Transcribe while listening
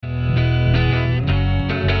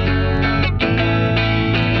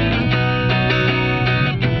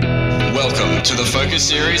Welcome to the Focus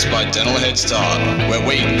series by Dental Head Start, where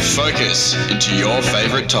we focus into your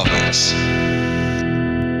favourite topics.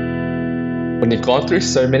 When you've gone through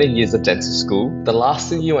so many years of dental school, the last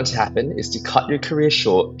thing you want to happen is to cut your career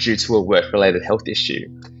short due to a work-related health issue.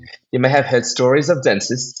 You may have heard stories of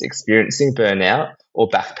dentists experiencing burnout or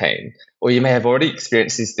back pain, or you may have already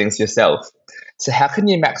experienced these things yourself. So how can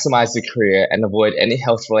you maximize your career and avoid any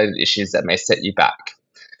health-related issues that may set you back?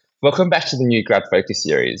 Welcome back to the new Grad Focus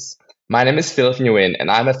series. My name is Philip Nguyen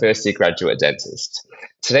and I'm a first-year graduate dentist.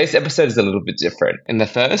 Today's episode is a little bit different. In the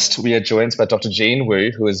first, we are joined by Dr. Jean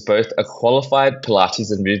Wu, who is both a qualified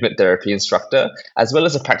Pilates and movement therapy instructor, as well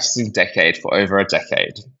as a practicing decade for over a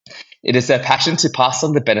decade. It is her passion to pass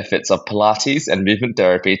on the benefits of Pilates and movement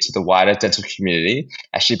therapy to the wider dental community,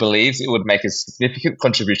 as she believes it would make a significant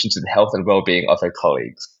contribution to the health and well-being of her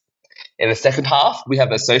colleagues. In the second half, we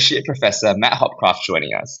have Associate Professor Matt Hopcraft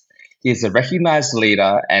joining us. He is a recognized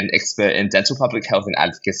leader and expert in dental public health and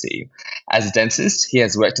advocacy. As a dentist, he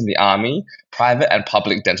has worked in the Army, private and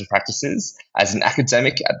public dental practices, as an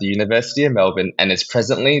academic at the University of Melbourne, and is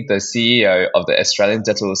presently the CEO of the Australian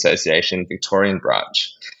Dental Association Victorian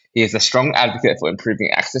branch. He is a strong advocate for improving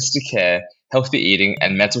access to care, healthy eating,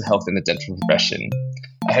 and mental health in the dental profession.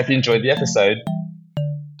 I hope you enjoyed the episode.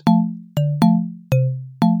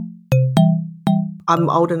 I'm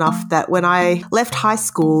old enough that when I left high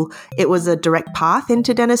school, it was a direct path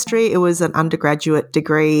into dentistry. It was an undergraduate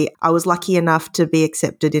degree. I was lucky enough to be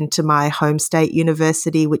accepted into my home state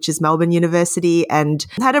university, which is Melbourne University, and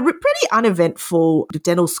had a pretty uneventful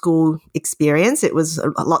dental school experience. It was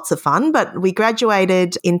lots of fun, but we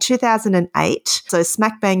graduated in 2008, so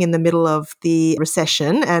smack bang in the middle of the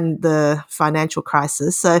recession and the financial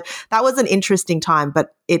crisis. So that was an interesting time,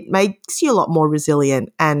 but it makes you a lot more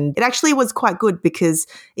resilient. And it actually was quite good because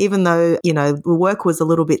even though, the work was a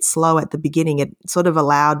little bit slow at the beginning, it sort of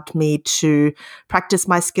allowed me to practice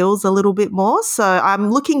my skills a little bit more. So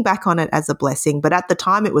I'm looking back on it as a blessing. But at the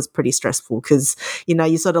time, it was pretty stressful because,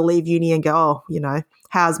 you sort of leave uni and go,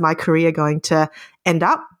 how's my career going to end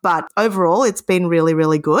up? But overall, it's been really,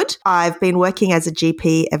 really good. I've been working as a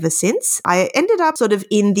GP ever since. I ended up sort of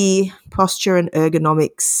in the posture and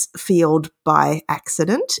ergonomics field by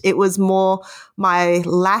accident. It was more my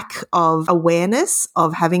lack of awareness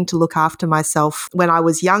of having to look after myself when I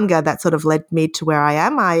was younger that sort of led me to where I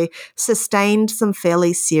am. I sustained some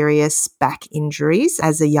fairly serious back injuries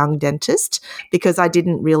as a young dentist because I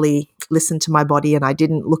didn't really listen to my body and I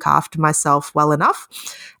didn't look after myself well enough.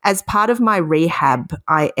 As part of my rehab,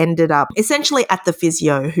 I ended up essentially at the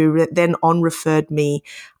physio who then referred me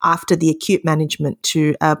after the acute management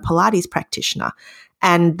to a Pilates practitioner.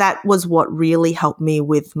 And that was what really helped me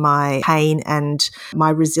with my pain and my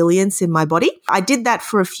resilience in my body. I did that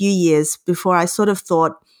for a few years before I sort of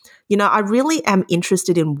thought, I really am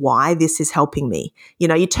interested in why this is helping me.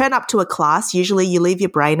 You turn up to a class, usually you leave your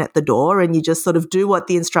brain at the door and you just sort of do what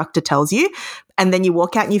the instructor tells you, and then you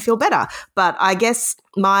walk out and you feel better. But I guess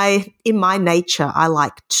in my nature, I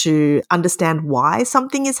like to understand why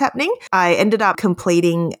something is happening. I ended up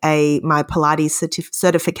completing my Pilates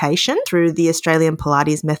certification through the Australian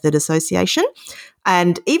Pilates Method Association.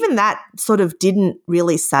 And even that sort of didn't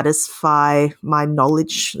really satisfy my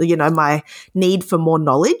knowledge, my need for more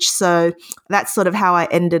knowledge. So that's sort of how I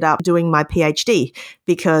ended up doing my PhD,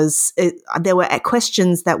 because there were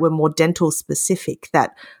questions that were more dental specific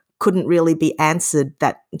that couldn't really be answered,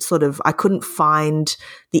 that sort of I couldn't find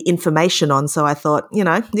the information on. So I thought,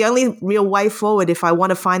 the only real way forward if I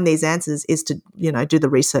want to find these answers is to, do the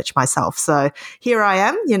research myself. So here I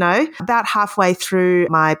am, about halfway through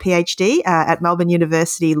my PhD at Melbourne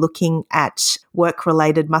University, looking at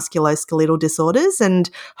work-related musculoskeletal disorders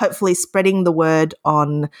and hopefully spreading the word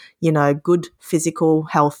on, good physical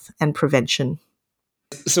health and prevention.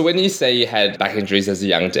 So when you say you had back injuries as a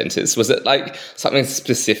young dentist, was it like something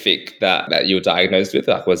specific that you were diagnosed with?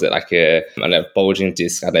 Like, was it like a bulging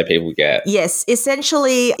disc I know people get? Yes,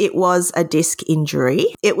 essentially it was a disc injury.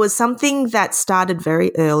 It was something that started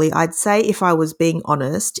very early. I'd say if I was being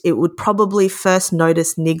honest, it would probably first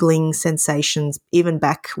notice niggling sensations even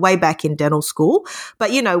way back in dental school.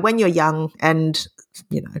 But, when you're young and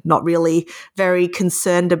not really very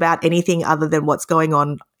concerned about anything other than what's going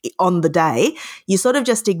on the day, you sort of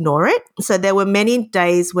just ignore it. So there were many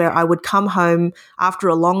days where I would come home after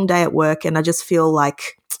a long day at work and I just feel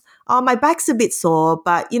like, my back's a bit sore,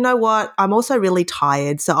 but you know what? I'm also really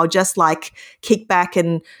tired. So I'll just kick back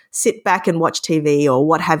and sit back and watch TV or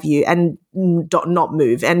what have you. And not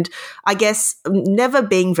move. And I guess never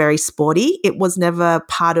being very sporty, it was never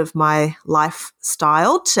part of my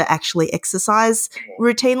lifestyle to actually exercise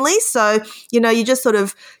routinely. So, you just sort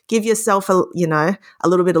of give yourself a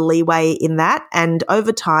little bit of leeway in that. And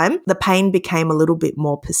over time, the pain became a little bit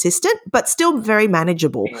more persistent, but still very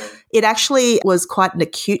manageable. It actually was quite an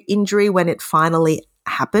acute injury when it finally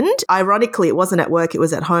happened. Ironically, it wasn't at work, it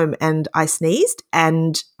was at home, and I sneezed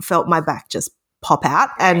and felt my back just pop out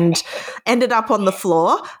and ended up on the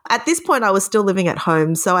floor. At this point, I was still living at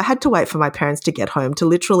home, so I had to wait for my parents to get home to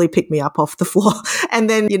literally pick me up off the floor and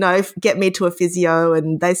then, get me to a physio.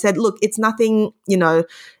 And they said, look, it's nothing,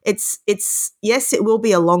 it's yes, it will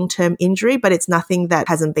be a long-term injury, but it's nothing that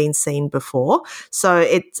hasn't been seen before. So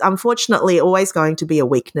it's unfortunately always going to be a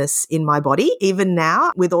weakness in my body, even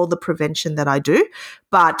now with all the prevention that I do.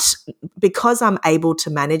 But because I'm able to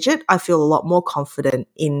manage it, I feel a lot more confident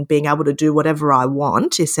in being able to do whatever I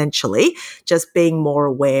want, essentially, just being more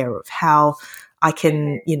aware of how I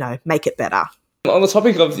can, make it better. On the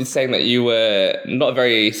topic of you saying that you were not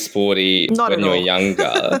very sporty when you were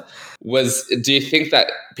younger, do you think that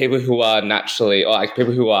people who are naturally, or like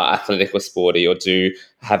people who are athletic or sporty or do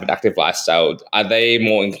have an active lifestyle, are they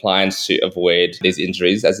more inclined to avoid these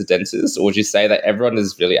injuries as a dentist? Or would you say that everyone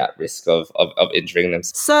is really at risk of injuring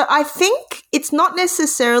themselves? So I think it's not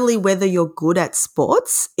necessarily whether you're good at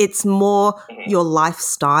sports, it's more your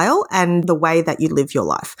lifestyle and the way that you live your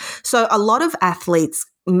life. So a lot of athletes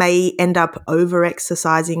may end up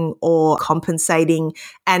over-exercising or compensating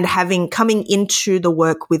and coming into the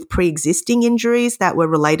work with pre-existing injuries that were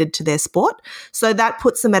related to their sport. So that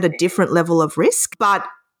puts them at a different level of risk. But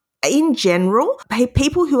in general,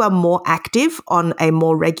 people who are more active on a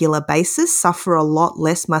more regular basis suffer a lot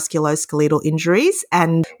less musculoskeletal injuries,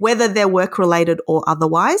 and whether they're work-related or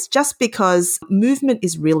otherwise, just because movement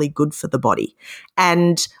is really good for the body.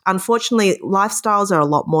 And unfortunately, lifestyles are a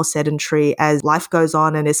lot more sedentary as life goes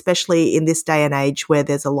on, and especially in this day and age where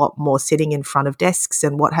there's a lot more sitting in front of desks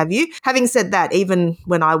and what have you. Having said that, even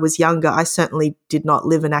when I was younger, I certainly did not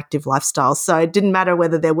live an active lifestyle. So it didn't matter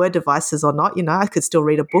whether there were devices or not, I could still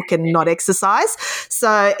read a book and not exercise.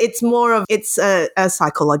 So it's a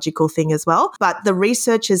psychological thing as well. But the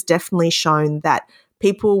research has definitely shown that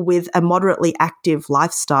people with a moderately active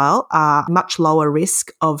lifestyle are much lower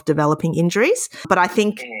risk of developing injuries. But I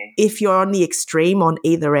think if you're on the extreme on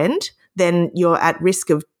either end, then you're at risk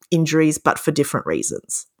of injuries, but for different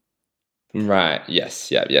reasons. Right. Yes.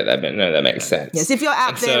 Yeah. That makes sense. Yes. If you're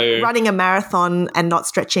out there running a marathon and not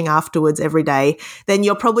stretching afterwards every day, then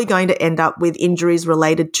you're probably going to end up with injuries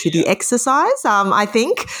related to the exercise. I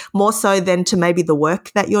think more so than to maybe the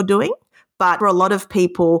work that you're doing. But for a lot of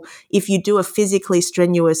people, if you do a physically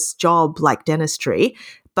strenuous job like dentistry,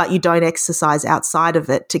 but you don't exercise outside of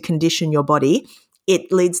it to condition your body,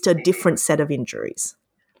 it leads to a different set of injuries.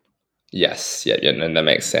 Yes, that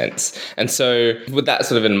makes sense. And so with that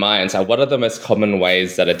sort of in mind, what are the most common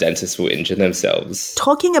ways that a dentist will injure themselves?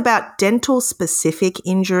 Talking about dental specific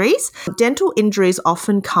injuries, dental injuries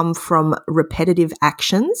often come from repetitive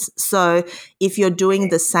actions. So if you're doing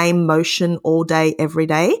the same motion all day, every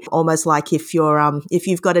day, almost like if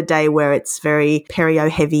you've got a day where it's very perio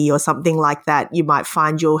heavy or something like that, you might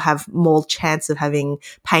find you'll have more chance of having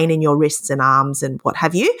pain in your wrists and arms and what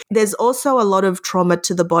have you. There's also a lot of trauma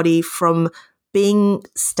to the body from being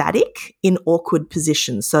static in awkward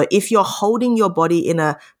positions. So if you're holding your body in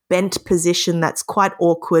a bent position that's quite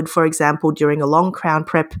awkward, for example, during a long crown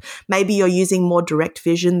prep, maybe you're using more direct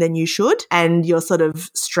vision than you should, and you're sort of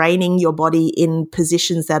straining your body in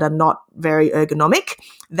positions that are not very ergonomic,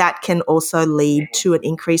 that can also lead to an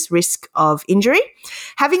increased risk of injury.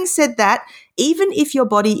 Having said that, even if your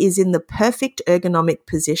body is in the perfect ergonomic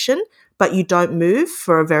position, but you don't move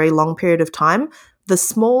for a very long period of time, the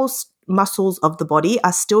small muscles of the body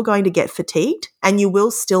are still going to get fatigued and you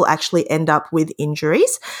will still actually end up with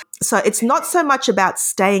injuries. So it's not so much about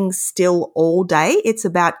staying still all day. It's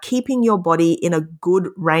about keeping your body in a good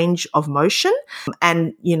range of motion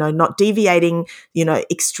and, not deviating,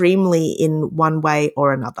 extremely in one way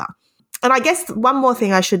or another. And I guess one more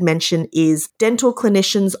thing I should mention is dental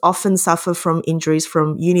clinicians often suffer from injuries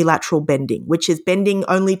from unilateral bending, which is bending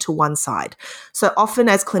only to one side. So often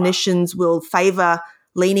as clinicians will favor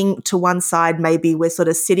leaning to one side, maybe we're sort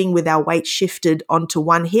of sitting with our weight shifted onto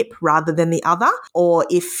one hip rather than the other. Or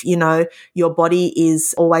if, your body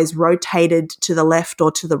is always rotated to the left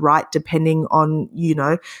or to the right, depending on,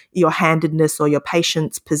 your handedness or your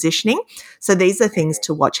patient's positioning. So these are things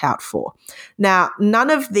to watch out for. Now,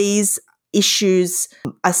 none of these issues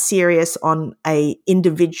are serious on a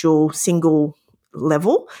individual single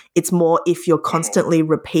level. It's more if you're constantly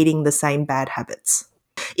repeating the same bad habits.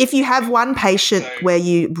 if you have one patient where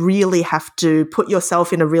you really have to put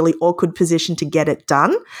yourself in a really awkward position to get it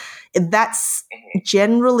done, that's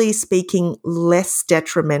generally speaking less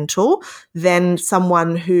detrimental than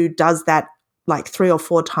someone who does that like 3 or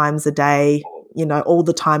 4 times a day, all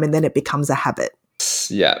the time, and then it becomes a habit.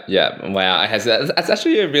 Yeah. Wow. That's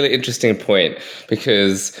actually a really interesting point,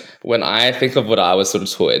 because when I think of what I was sort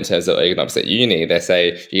of taught in terms of ergonomics at uni, they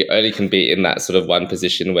say you only can be in that sort of one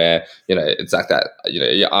position where, it's like that,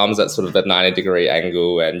 your arms at sort of the 90-degree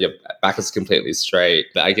angle and your back is completely straight.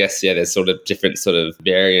 But I guess, there's sort of different sort of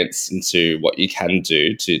variants into what you can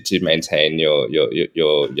do to maintain your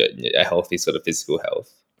healthy sort of physical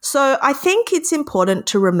health. So I think it's important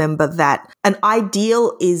to remember that an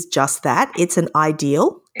ideal is just that. It's an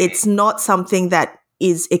ideal. It's not something that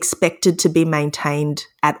is expected to be maintained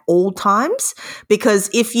at all times, because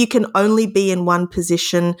if you can only be in one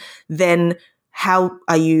position, then how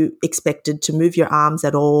are you expected to move your arms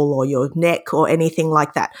at all, or your neck, or anything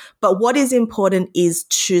like that? But what is important is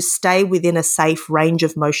to stay within a safe range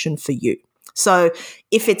of motion for you. So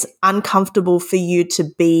if it's uncomfortable for you to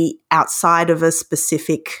be outside of a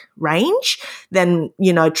specific range, then,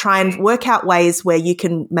 try and work out ways where you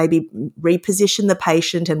can maybe reposition the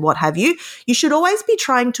patient and what have you. You should always be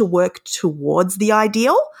trying to work towards the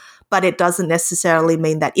ideal, but it doesn't necessarily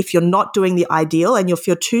mean that if you're not doing the ideal and you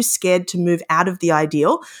feel too scared to move out of the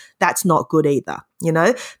ideal, that's not good either.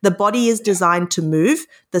 The body is designed to move.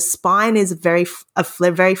 The spine is a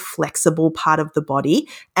very flexible part of the body.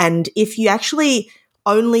 And if you actually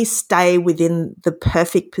only stay within the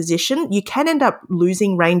perfect position, you can end up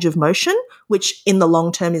losing range of motion, which in the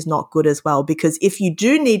long term is not good as well, because if you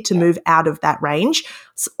do need to move out of that range,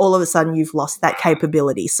 all of a sudden you've lost that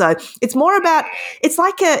capability. So it's more about, it's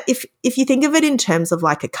like if you think of it in terms of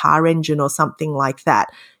like a car engine or something like that,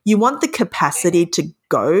 you want the capacity to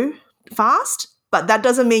go fast, but that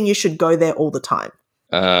doesn't mean you should go there all the time.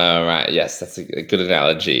 Right. Yes, that's a good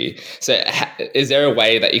analogy. So is there a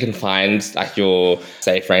way that you can find like your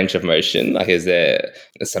safe range of motion? Like, is there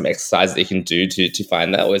some exercise that you can do to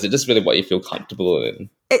find that? Or is it just really what you feel comfortable in?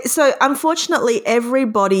 So unfortunately,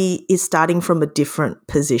 everybody is starting from a different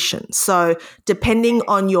position. So depending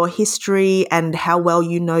on your history and how well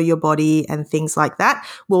you know your body and things like that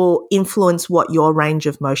will influence what your range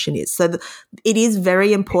of motion is. So it is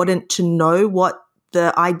very important to know what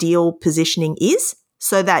the ideal positioning is,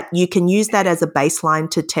 so that you can use that as a baseline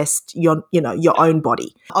to test your own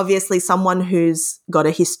body. Obviously, someone who's got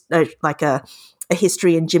a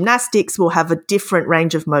history in gymnastics will have a different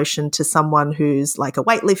range of motion to someone who's like a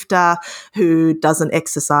weightlifter, who doesn't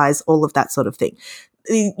exercise, all of that sort of thing.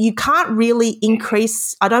 You can't really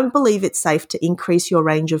I don't believe it's safe to increase your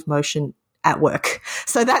range of motion at work.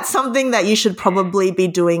 So that's something that you should probably be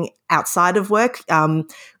doing outside of work,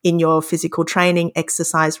 in your physical training,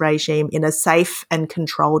 exercise regime, in a safe and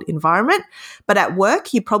controlled environment. But at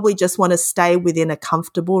work, you probably just want to stay within a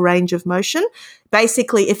comfortable range of motion.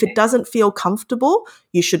 Basically, if it doesn't feel comfortable,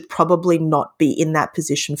 you should probably not be in that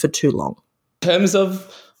position for too long. In terms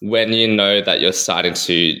of when you know that you're starting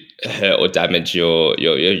to hurt or damage your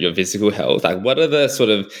physical health, like what are the sort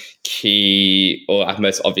of key or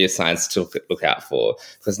most obvious signs to look out for?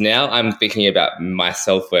 Because now I'm thinking about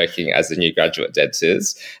myself working as a new graduate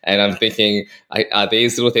dentist, and I'm thinking, are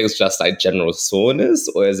these little things just like general soreness,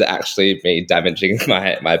 or is it actually me damaging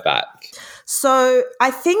my back? So I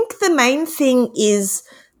think the main thing is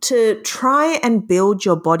to try and build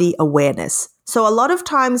your body awareness. So a lot of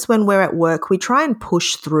times when we're at work, we try and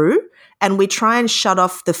push through and we try and shut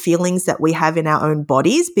off the feelings that we have in our own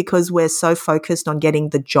bodies because we're so focused on getting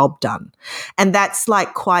the job done. And that's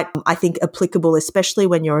like quite, I think, applicable, especially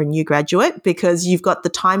when you're a new graduate, because you've got the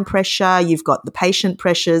time pressure, you've got the patient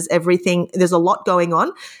pressures, everything. There's a lot going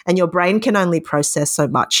on and your brain can only process so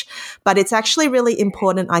much. But it's actually really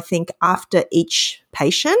important, I think, after each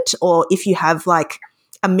patient, or if you have like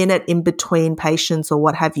a minute in between patients or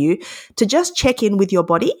what have you, to just check in with your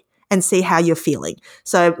body and see how you're feeling.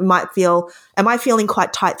 So am I feeling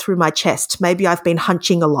quite tight through my chest? Maybe I've been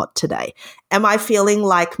hunching a lot today. Am I feeling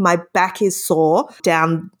like my back is sore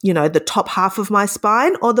down, the top half of my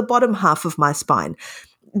spine or the bottom half of my spine?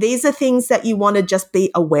 These are things that you want to just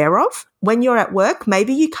be aware of. When you're at work,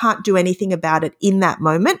 maybe you can't do anything about it in that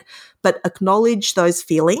moment, but acknowledge those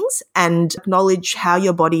feelings and acknowledge how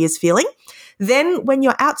your body is feeling. Then when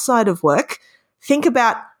you're outside of work, think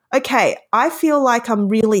about, okay, I feel like I'm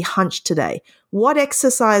really hunched today. What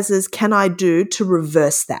exercises can I do to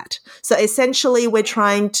reverse that? So essentially, we're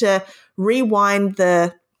trying to rewind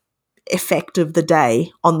the effect of the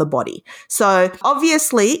day on the body. So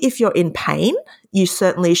obviously, if you're in pain, you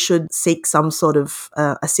certainly should seek some sort of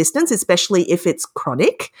assistance, especially if it's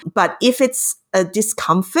chronic. But if it's a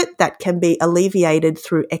discomfort that can be alleviated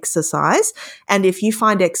through exercise, and if you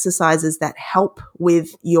find exercises that help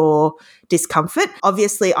with your discomfort,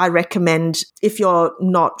 obviously I recommend, if you're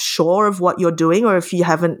not sure of what you're doing or if you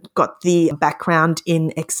haven't got the background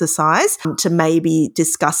in exercise, to maybe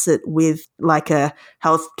discuss it with like a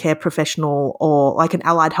healthcare professional or like an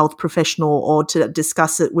allied health professional, or to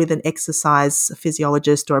discuss it with an exercise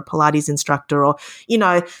physiologist or a Pilates instructor, or, you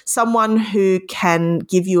know, someone who can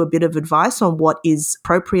give you a bit of advice on what is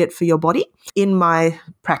appropriate for your body. In my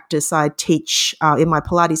practice, I teach, in my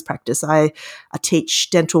Pilates practice, I teach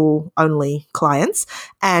dental only clients,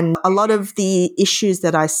 and a lot of the issues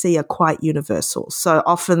that I see are quite universal. So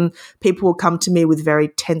often people will come to me with very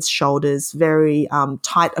tense shoulders, very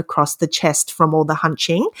tight across the chest from all the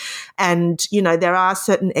hunching. And, you know, there are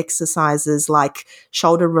certain exercises like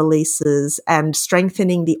shoulder releases and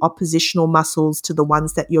strengthening the oppositional muscles to the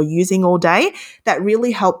ones that you're using all day that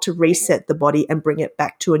really help to reset the body and bring it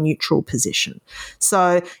back to a neutral position.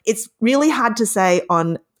 So it's really hard to say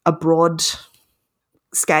on a broad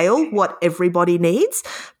scale what everybody needs,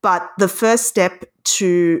 but the first step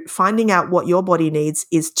to finding out what your body needs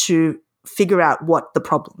is to figure out what the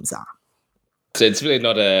problems are. So it's really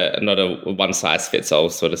not a one size fits all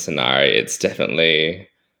sort of scenario. It's definitely,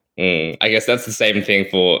 I guess that's the same thing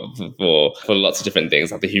for lots of different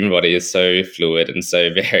things. Like the human body is so fluid and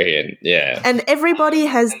so variant. Yeah. And every person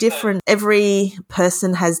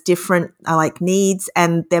has different like needs,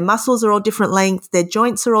 and their muscles are all different lengths, their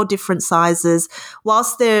joints are all different sizes.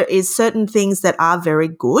 Whilst there is certain things that are very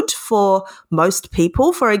good for most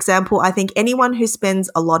people, for example, I think anyone who spends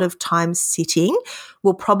a lot of time sitting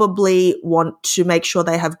will probably want to make sure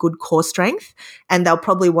they have good core strength, and they'll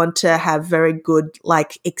probably want to have very good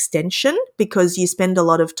like extension because you spend a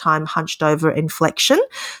lot of time hunched over in flexion.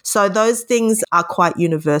 So those things are quite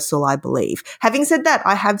universal, I believe. Having said that,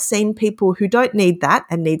 I have seen people who don't need that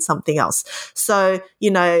and need something else. So, you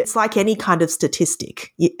know, it's like any kind of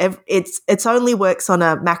statistic. It's only works on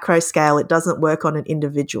a macro scale. It doesn't work on an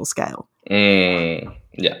individual scale.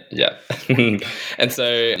 Yeah. And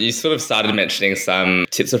so you sort of started mentioning some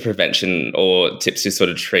tips of prevention or tips to sort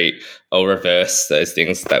of treat or reverse those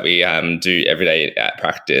things that we do every day at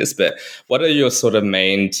practice. But what are your sort of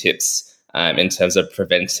main tips in terms of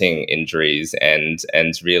preventing injuries and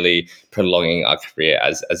really prolonging our career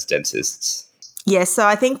as dentists? Yeah, so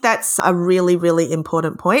I think that's a really, really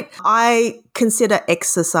important point. I consider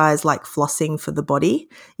exercise like flossing for the body.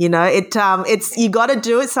 You know, it's you got to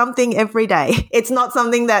do something every day. It's not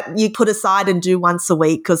something that you put aside and do once a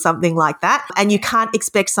week or something like that. And you can't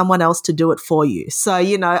expect someone else to do it for you. So,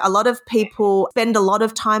 you know, a lot of people spend a lot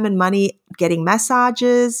of time and money getting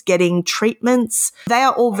massages, getting treatments. They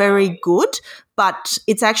are all very good, but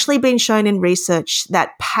it's actually been shown in research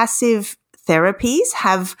that passive therapies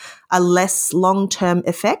have a less long-term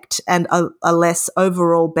effect and a less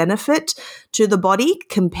overall benefit to the body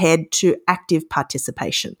compared to active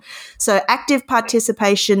participation. So active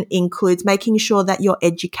participation includes making sure that you're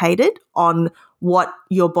educated on what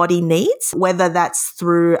your body needs, whether that's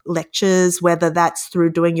through lectures, whether that's through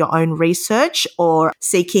doing your own research or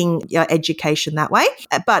seeking your education that way.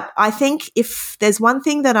 But I think if there's one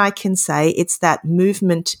thing that I can say, it's that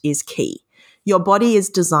movement is key. Your body is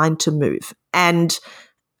designed to move. And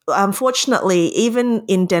unfortunately, even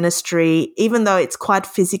in dentistry, even though it's quite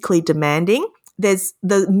physically demanding,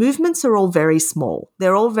 the movements are all very small.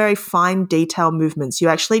 They're all very fine detail movements. You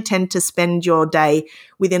actually tend to spend your day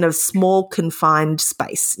within a small confined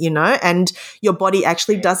space, you know, and your body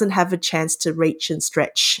actually doesn't have a chance to reach and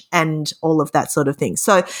stretch and all of that sort of thing.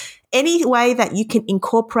 So any way that you can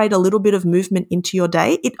incorporate a little bit of movement into your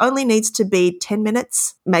day, it only needs to be 10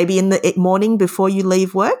 minutes, maybe in the morning before you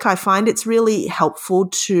leave work. I find it's really helpful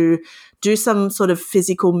to do some sort of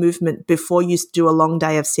physical movement before you do a long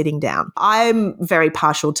day of sitting down. I'm very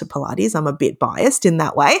partial to Pilates. I'm a bit biased in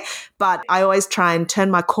that way, but I always try and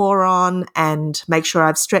turn my core on and make sure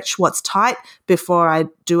I've stretched what's tight before I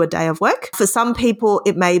do a day of work. For some people,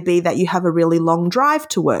 it may be that you have a really long drive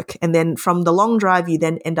to work, and then from the long drive, you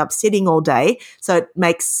then end up sitting all day. So it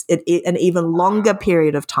makes it an even longer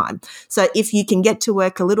period of time. So if you can get to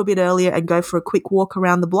work a little bit earlier and go for a quick walk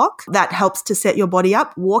around the block, that helps to set your body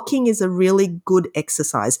up. Walking is a really good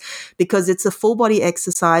exercise because it's a full body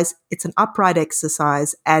exercise. It's an upright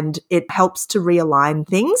exercise and it helps to realign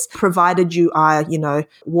things, provided you are,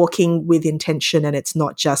 walking with intention and it's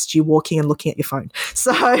not just you walking and looking at your phone.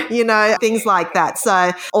 So, things like that.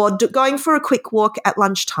 So, or going for a quick walk at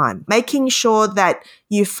lunchtime, making sure that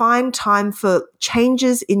you find time for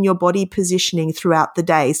changes in your body positioning throughout the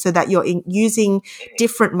day so that you're using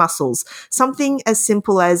different muscles. Something as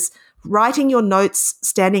simple as writing your notes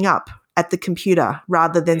standing up at the computer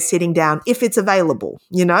rather than sitting down if it's available.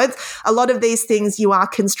 A lot of these things you are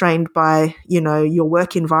constrained by, your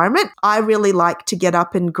work environment. I really like to get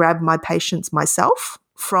up and grab my patients myself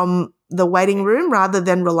from the waiting room rather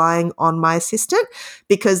than relying on my assistant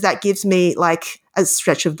because that gives me like a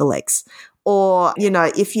stretch of the legs. Or,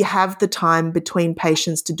 if you have the time between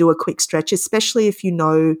patients to do a quick stretch, especially if you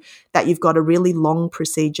know that you've got a really long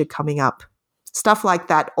procedure coming up, stuff like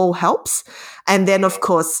that all helps. And then, of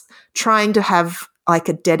course, trying to have like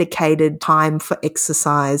a dedicated time for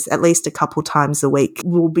exercise at least a couple times a week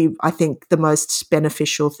will be, I think, the most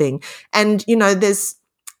beneficial thing. And,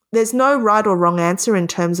 there's no right or wrong answer in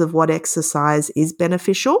terms of what exercise is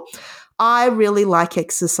beneficial. I really like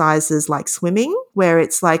exercises like swimming, where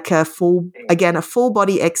it's like a full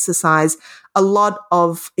body exercise, a lot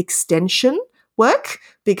of extension work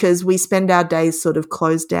because we spend our days sort of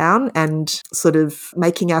closed down and sort of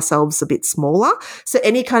making ourselves a bit smaller. So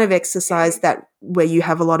any kind of exercise where you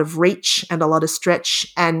have a lot of reach and a lot of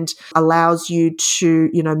stretch and allows you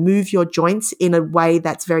to, move your joints in a way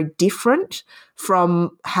that's very different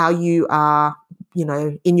from how you are,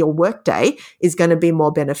 in your workday is going to be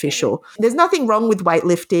more beneficial. There's nothing wrong with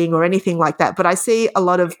weightlifting or anything like that, but I see a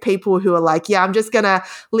lot of people who are like, yeah, I'm just going to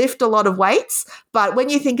lift a lot of weights. But when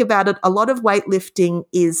you think about it, a lot of weightlifting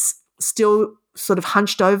is still sort of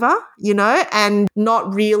hunched over, and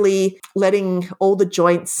not really letting all the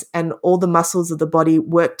joints and all the muscles of the body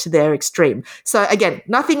work to their extreme. So again,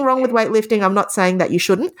 nothing wrong with weightlifting. I'm not saying that you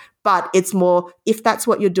shouldn't, but it's more, if that's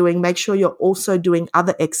what you're doing, make sure you're also doing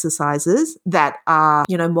other exercises that are,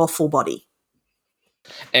 more full body.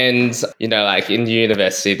 And, like in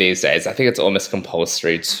university these days, I think it's almost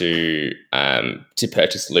compulsory to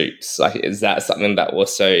purchase loops. Like, is that something that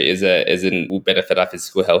also will benefit our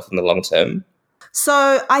physical health in the long term?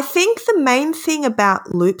 So I think the main thing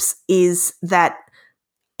about loops is that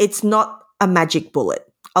it's not a magic bullet.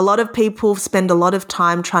 A lot of people spend a lot of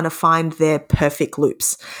time trying to find their perfect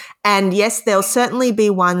loops. And yes, there'll certainly be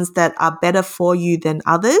ones that are better for you than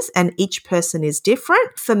others, and each person is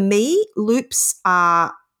different. For me, loops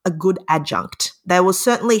are a good adjunct. They will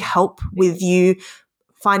certainly help with you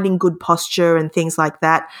finding good posture and things like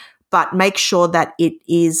that, but make sure that it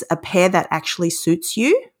is a pair that actually suits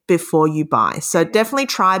you before you buy. So definitely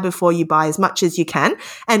try before you buy as much as you can.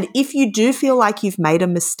 And if you do feel like you've made a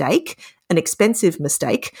mistake, an expensive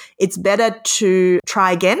mistake, it's better to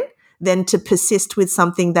try again than to persist with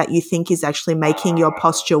something that you think is actually making your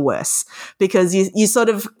posture worse. Because you sort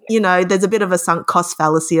of, there's a bit of a sunk cost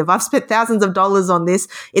fallacy of I've spent thousands of dollars on this.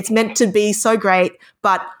 It's meant to be so great,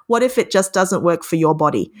 but what if it just doesn't work for your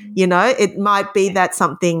body? It might be that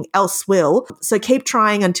something else will. So keep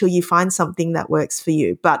trying until you find something that works for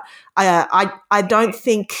you. But I don't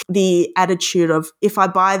think the attitude of if I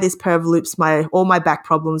buy this pair of loops, all my back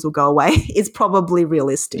problems will go away is probably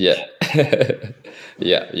realistic. Yeah.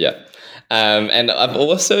 Yeah. And I've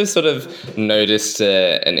also sort of noticed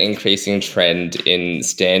an increasing trend in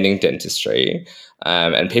standing dentistry.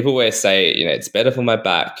 And people always say, it's better for my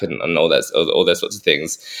back and all those sorts of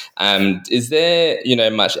things. Is there,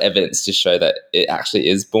 much evidence to show that it actually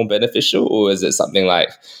is more beneficial, or is it something like,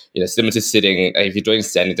 similar to sitting, if you're doing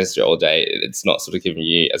standing dentistry all day, it's not sort of giving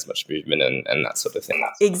you as much movement and that sort of thing?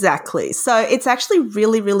 Exactly. So it's actually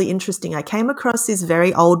really, really interesting. I came across this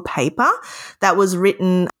very old paper that was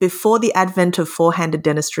written before the advent of four-handed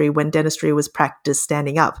dentistry, when dentistry was practiced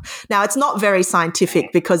standing up. Now, it's not very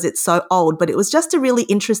scientific because it's so old, but it was just a really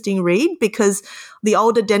interesting read because the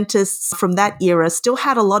older dentists from that era still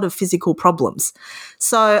had a lot of physical problems.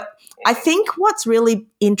 So I think what's really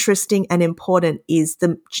interesting and important is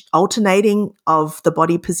the alternating of the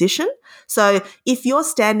body position. So if you're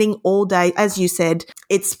standing all day, as you said,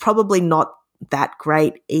 it's probably not that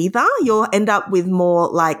great either. You'll end up with more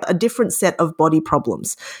like a different set of body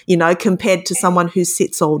problems, compared to someone who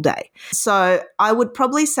sits all day. So I would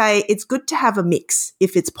probably say it's good to have a mix,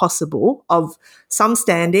 if it's possible, of some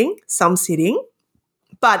standing, some sitting,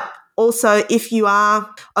 but also if you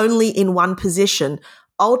are only in one position,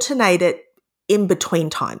 alternate it in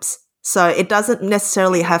between times. So it doesn't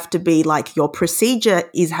necessarily have to be like your procedure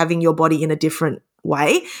is having your body in a different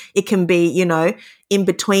way. It can be, in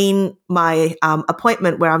between my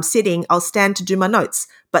appointment where I'm sitting, I'll stand to do my notes,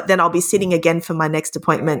 but then I'll be sitting again for my next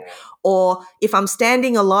appointment. Or if I'm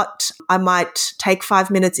standing a lot, I might take 5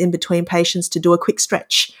 minutes in between patients to do a quick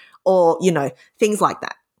stretch or, things like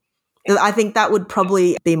that. I think that would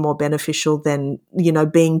probably be more beneficial than,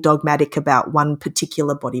 being dogmatic about one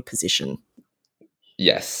particular body position.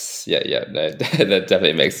 Yes. Yeah. No, that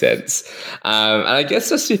definitely makes sense. And I guess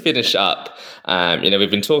just to finish up, we've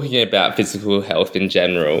been talking about physical health in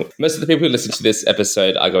general. Most of the people who listen to this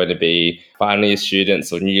episode are going to be final year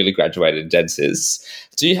students or newly graduated dentists.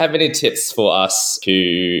 Do you have any tips for us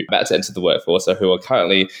who are about to enter the workforce or who are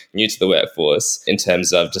currently new to the workforce in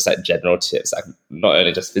terms of just like general tips, like not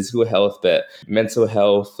only just physical health, but mental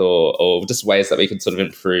health or just ways that we can sort of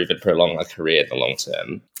improve and prolong our career in the long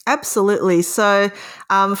term? Absolutely. So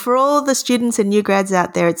for all the students and new grads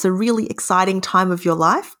out there, it's a really exciting time of your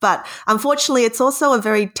life, but unfortunately, it's also a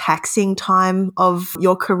very taxing time of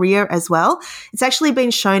your career as well. It's actually been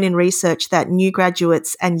shown in research that new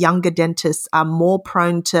graduates and younger dentists are more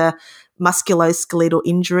prone to musculoskeletal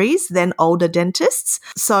injuries than older dentists.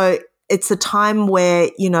 So it's a time where,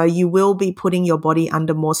 you will be putting your body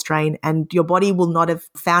under more strain and your body will not have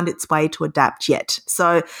found its way to adapt yet.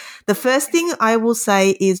 So the first thing I will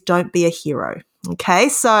say is don't be a hero. Okay.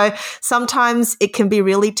 So sometimes it can be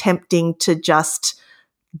really tempting to just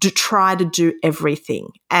try to do everything.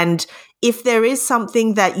 And if there is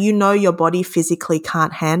something that your body physically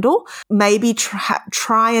can't handle, maybe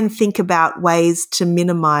try and think about ways to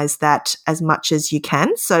minimize that as much as you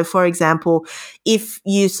can. So, for example, if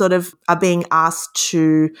you sort of are being asked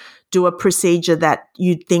to do a procedure that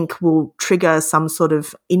you think will trigger some sort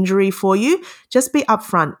of injury for you, just be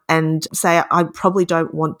upfront and say, I probably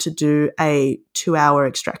don't want to do a 2-hour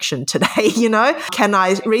extraction today, Can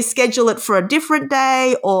I reschedule it for a different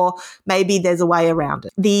day? Or maybe there's a way around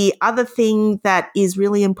it. The other thing that is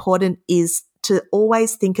really important is to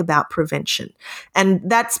always think about prevention. And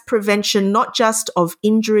that's prevention not just of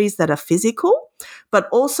injuries that are physical, but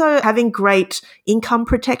also having great income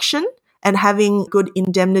protection and having good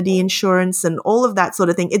indemnity insurance and all of that sort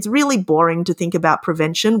of thing. It's really boring to think about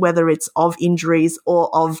prevention, whether it's of injuries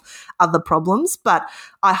or of other problems. But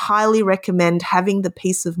I highly recommend having the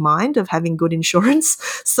peace of mind of having good insurance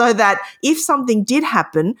so that if something did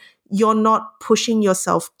happen, you're not pushing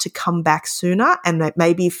yourself to come back sooner and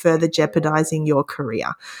maybe further jeopardizing your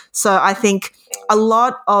career. So I think a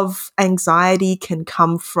lot of anxiety can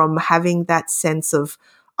come from having that sense of,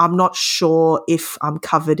 I'm not sure if I'm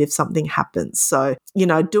covered if something happens. So,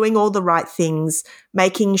 doing all the right things,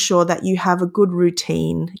 making sure that you have a good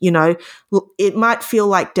routine. It might feel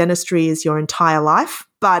like dentistry is your entire life,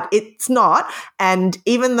 but it's not. And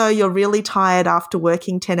even though you're really tired after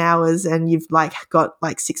working 10 hours and you've got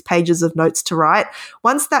 6 pages of notes to write,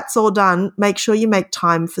 once that's all done, make sure you make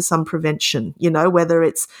time for some prevention, whether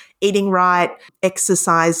it's eating right,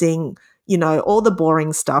 exercising, all the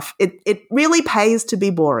boring stuff. It really pays to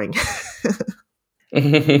be boring.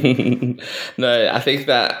 No, I think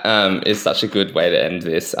that is such a good way to end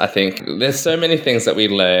this. I think there's so many things that we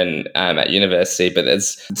learn at university, but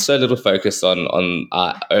there's so little focus on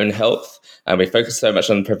our own health. And we focus so much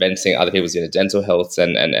on preventing other people's dental health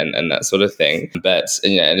and that sort of thing. But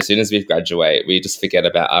and as soon as we graduate, we just forget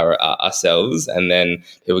about ourselves, and then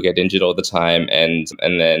people get injured all the time, and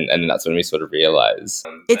then that's when we sort of realize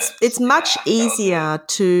it's much easier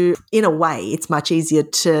to, in a way, it's much easier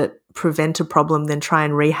to prevent a problem than try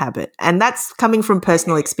and rehab it. And that's coming from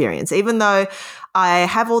personal experience. Even though I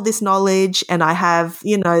have all this knowledge and I have,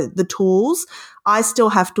 the tools, I still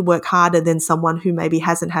have to work harder than someone who maybe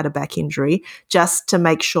hasn't had a back injury just to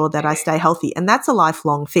make sure that I stay healthy. And that's a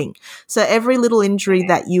lifelong thing. So every little injury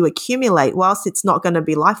that you accumulate, whilst it's not going to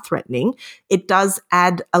be life-threatening, it does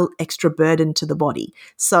add an extra burden to the body.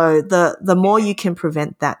 So the more you can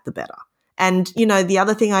prevent that, the better. And, the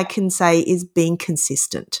other thing I can say is being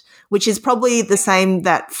consistent, which is probably the same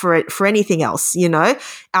that for anything else,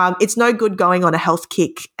 It's no good going on a health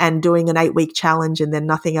kick and doing an 8-week challenge and then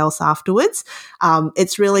nothing else afterwards.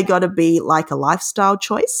 It's really got to be like a lifestyle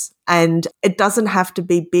choice. And it doesn't have to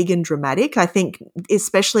be big and dramatic. I think,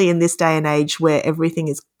 especially in this day and age where everything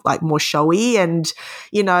is more showy and,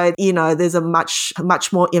 there's a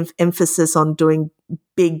much more emphasis on doing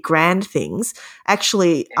big, grand things.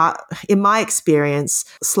 Actually, in my experience,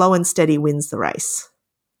 slow and steady wins the race.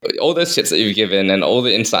 All those tips that you've given and all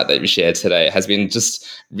the insight that you've shared today has been just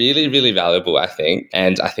really, really valuable, I think.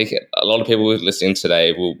 And I think a lot of people listening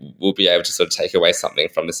today will be able to sort of take away something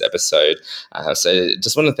from this episode. So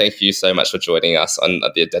just want to thank you so much for joining us on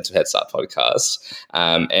the Dental Head Start podcast.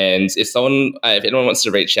 And if anyone wants to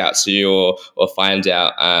reach out to you or find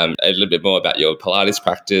out a little bit more about your Pilates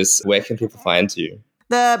practice, where can people find you?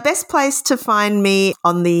 The best place to find me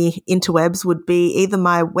on the interwebs would be either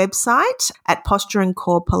my website at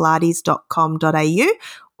postureandcorepilates.com.au,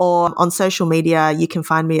 or on social media, you can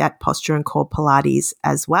find me at Posture and Core Pilates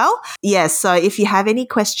as well. Yes, so if you have any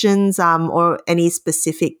questions or any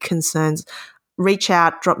specific concerns, reach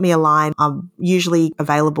out, drop me a line. I'm usually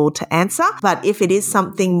available to answer. But if it is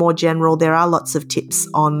something more general, there are lots of tips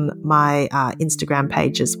on my Instagram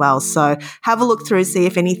page as well. So have a look through, see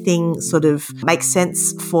if anything sort of makes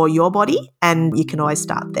sense for your body, and you can always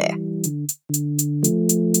start there.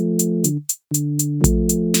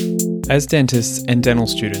 As dentists and dental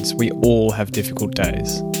students, we all have difficult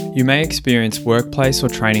days. You may experience workplace or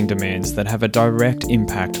training demands that have a direct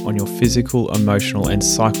impact on your physical, emotional, and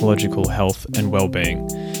psychological health and well-being.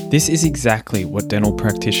 This is exactly what dental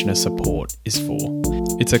practitioner support is for.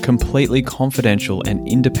 It's a completely confidential and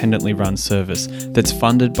independently run service that's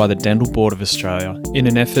funded by the Dental Board of Australia in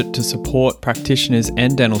an effort to support practitioners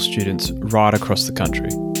and dental students right across the country.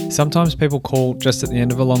 Sometimes people call just at the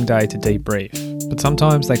end of a long day to debrief, but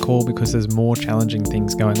sometimes they call because there's more challenging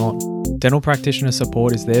things going on. Dental practitioner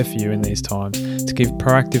support is there for you in these times to give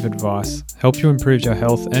proactive advice, help you improve your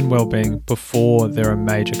health and well-being before there are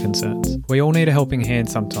major concerns. We all need a helping hand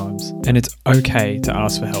sometimes, and it's okay to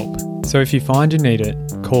ask for help. So if you find you need it,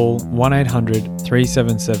 call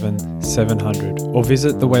 1-800-377-700 or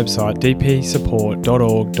visit the website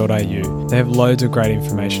dpsupport.org.au. They have loads of great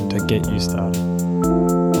information to get you started.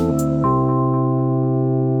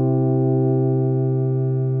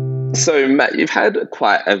 So, Matt, you've had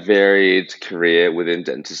quite a varied career within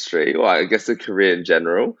dentistry, or I guess a career in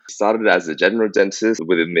general. You started as a general dentist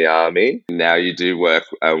within the Army. Now you do work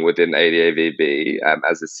within ADAVB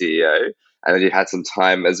as a CEO. And then you had some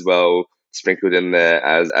time as well sprinkled in there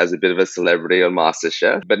as a bit of a celebrity on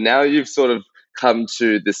MasterChef. But now you've sort of come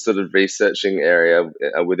to this sort of researching area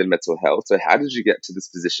within mental health. So how did you get to this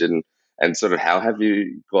position, and sort of how have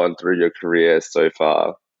you gone through your career so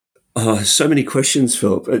far? Oh, so many questions,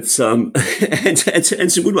 Philip. It's and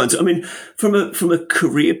some good ones. I mean, from a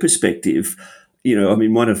career perspective,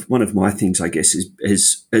 one of my things, I guess,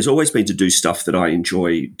 has always been to do stuff that I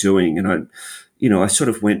enjoy doing, and I sort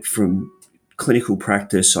of went from clinical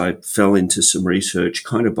practice. I fell into some research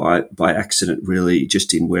kind of by accident, really,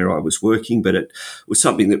 just in where I was working, but it was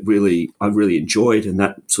something that I really enjoyed, and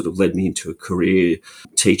that sort of led me into a career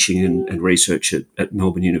teaching and research at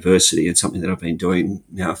Melbourne University, and something that I've been doing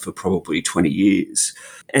now for probably 20 years.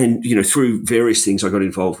 And, through various things, I got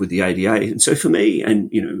involved with the ADA. And so for me,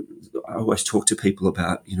 and, I always talk to people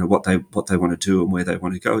about, what they want to do and where they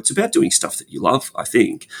want to go. It's about doing stuff that you love, I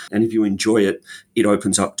think. And if you enjoy it, it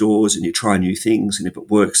opens up doors and you try new things. And if it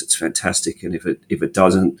works, it's fantastic. And if it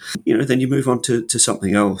doesn't, then you move on to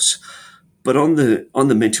something else. But on the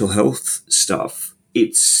mental health stuff,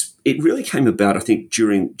 it really came about, I think,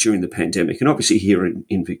 during the pandemic. And obviously here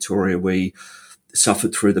in Victoria, we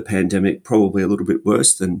suffered through the pandemic probably a little bit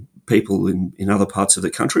worse than people in other parts of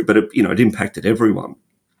the country. But it impacted everyone.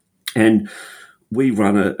 And we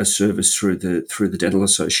run a service through the Dental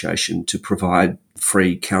Association to provide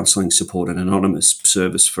free counselling support, an anonymous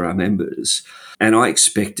service for our members. And I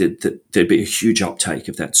expected that there'd be a huge uptake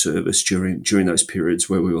of that service during those periods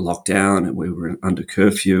where we were locked down and we were under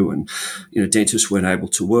curfew, and dentists weren't able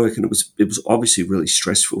to work, and it was obviously really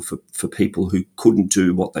stressful for people who couldn't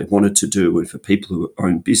do what they wanted to do, and for people who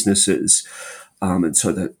own businesses, and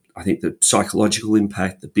so that. I think the psychological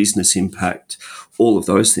impact, the business impact, all of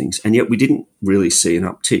those things. And yet we didn't really see an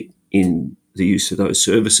uptick in the use of those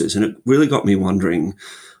services. And it really got me wondering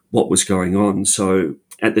what was going on. So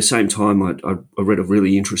at the same time, I read a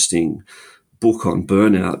really interesting book on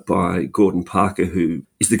burnout by Gordon Parker, who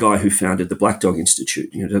is the guy who founded the Black Dog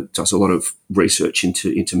Institute, does a lot of research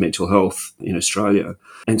into mental health in Australia.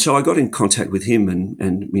 And so I got in contact with him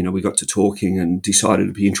and we got to talking and decided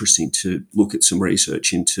it'd be interesting to look at some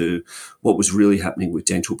research into what was really happening with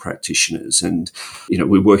dental practitioners. And,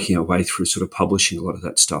 we're working our way through sort of publishing a lot of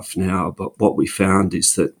that stuff now. But what we found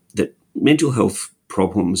is that mental health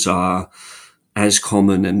problems are as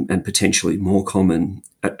common and potentially more common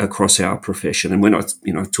across our profession. And when I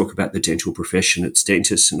talk about the dental profession, it's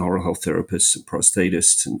dentists and oral health therapists and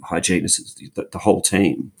prosthetists and hygienists, the whole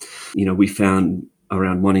team. We found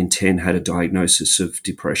around 1 in 10 had a diagnosis of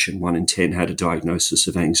depression, 1 in 10 had a diagnosis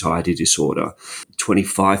of anxiety disorder,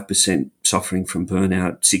 25% suffering from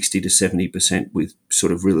burnout, 60 to 70% with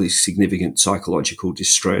sort of really significant psychological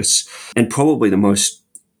distress. And probably the most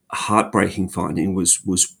heartbreaking finding was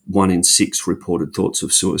 1 in 6 reported thoughts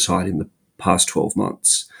of suicide in the past 12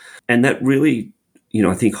 months. And that really,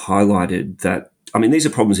 I think highlighted that, these are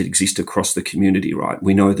problems that exist across the community, right?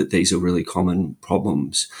 We know that these are really common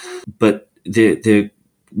problems, but they're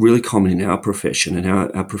really common in our profession, and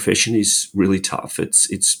our profession is really tough.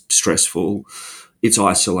 It's stressful. It's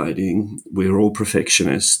isolating. We're all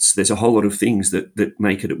perfectionists. There's a whole lot of things that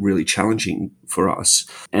make it really challenging for us.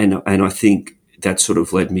 And I think that sort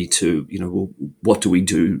of led me to, well, what do we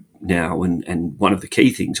do now? And one of the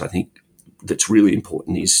key things I think that's really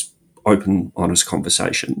important is open, honest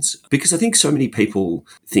conversations. Because I think so many people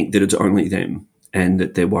think that it's only them and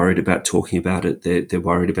that they're worried about talking about it. They're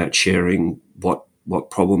worried about sharing what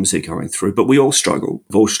problems they're going through. But we all struggle.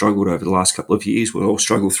 We've all struggled over the last couple of years. We've all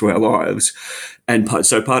struggled through our lives. And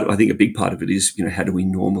so I think a big part of it is, how do we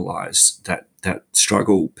normalise that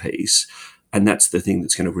struggle piece? And that's the thing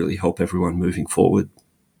that's going to really help everyone moving forward.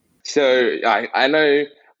 So I know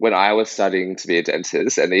when I was studying to be a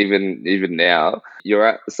dentist, and even now, you're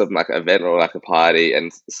at some like event or like a party,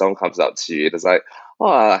 and someone comes up to you and is like,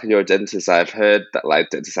 "Oh, you're a dentist. I've heard that like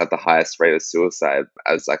dentists have the highest rate of suicide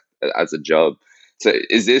as a job." So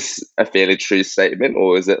is this a fairly true statement,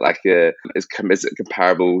 or is it is it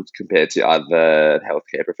comparable compared to other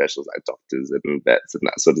healthcare professionals like doctors and vets and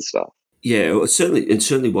that sort of stuff? Yeah, well,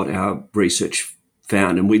 certainly what our research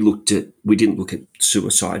found, and we didn't look at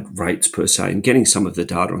suicide rates per se, and getting some of the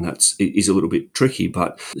data on that is a little bit tricky,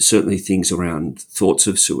 but certainly things around thoughts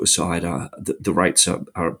of suicide the rates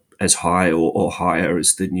are as high or higher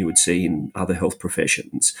as than you would see in other health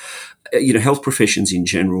professions. Health professions in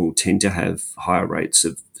general tend to have higher rates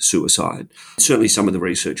of suicide. Certainly some of the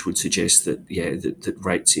research would suggest that, that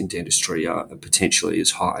rates in dentistry are potentially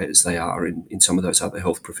as high as they are in some of those other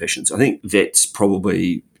health professions. I think vets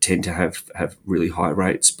probably tend to have really high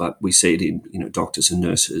rates, but we see it in doctors and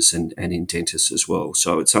nurses and in dentists as well.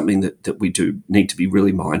 So it's something that we do need to be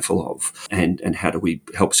really mindful of, and how do we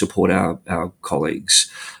help support our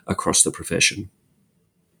colleagues across the profession.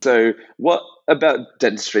 So what about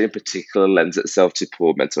dentistry in particular lends itself to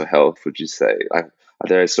poor mental health, would you say? Are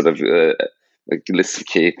there sort of a list of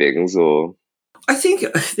key things, or? I think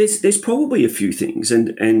there's probably a few things,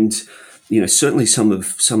 and certainly some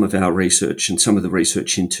of our research and some of the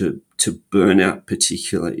research into burnout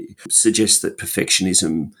particularly suggests that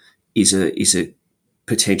perfectionism is a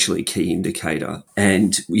potentially key indicator.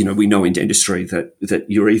 And we know in dentistry that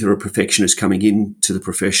you're either a perfectionist coming into the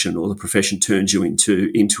profession, or the profession turns you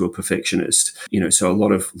into a perfectionist. So a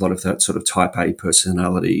lot of that sort of type A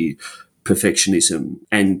personality, perfectionism,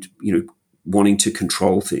 and wanting to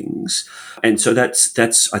control things. And so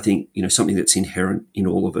that's I think something that's inherent in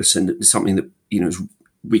all of us, and it's something that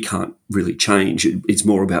we can't really change. It's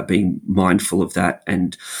more about being mindful of that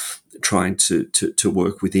and trying to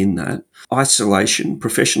work within that. Isolation,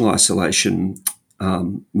 professional isolation,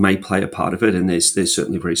 may play a part of it, and there's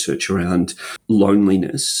certainly research around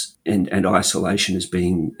loneliness and isolation as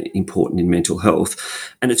being important in mental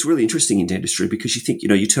health. And it's really interesting in dentistry because you think,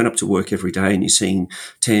 you turn up to work every day and you're seeing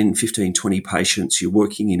 10, 15, 20 patients, you're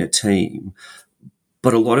working in a team,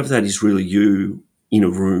 but a lot of that is really you in a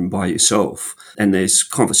room by yourself, and there's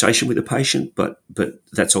conversation with a patient, but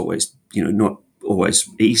that's always, not always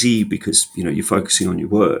easy because, you're focusing on your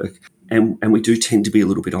work. And we do tend to be a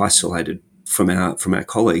little bit isolated from our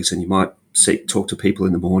colleagues, and you might talk to people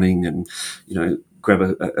in the morning and,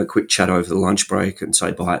 grab a quick chat over the lunch break and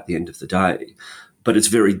say bye at the end of the day. But it's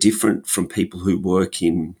very different from people who work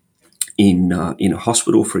in a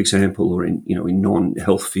hospital, for example, or in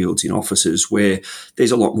non-health fields, in offices where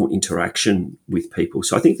there's a lot more interaction with people.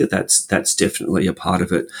 So I think that's definitely a part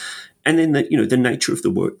of it. And then the nature of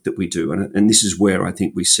the work that we do, and this is where I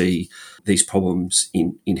think we see these problems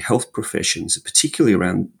in health professions, particularly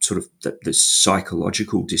around sort of the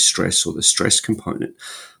psychological distress or the stress component.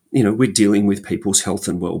 We're dealing with people's health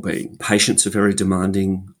and well-being. Patients are very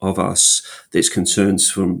demanding of us. There's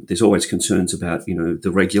always concerns about,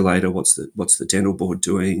 the regulator, what's the dental board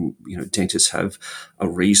doing? Dentists have a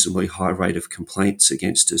reasonably high rate of complaints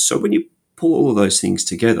against us. So when you pull all of those things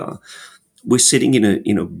together, we're sitting in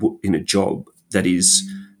a job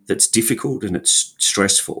that's difficult and it's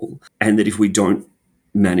stressful, and that if we don't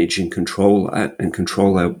manage and control that and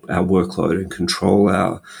control our workload and control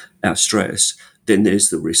our stress, then there's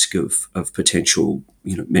the risk of potential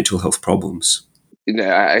mental health problems.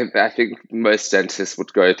 I think most dentists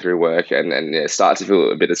would go through work and start to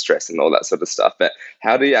feel a bit of stress and all that sort of stuff. But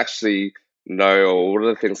how do you actually know, or what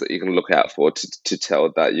are the things that you can look out for to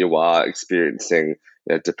tell that you are experiencing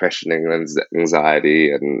depression and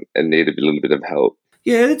anxiety and need a little bit of help?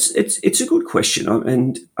 Yeah, it's a good question,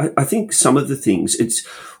 and I think some of the things it's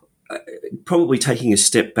probably taking a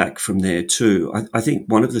step back from there too. I think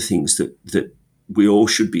one of the things that we all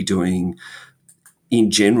should be doing in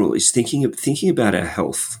general is thinking about our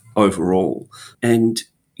health overall. And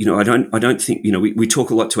I don't think we talk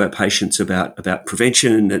a lot to our patients about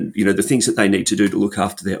prevention and the things that they need to do to look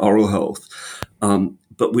after their oral health,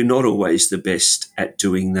 but we're not always the best at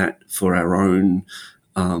doing that for our own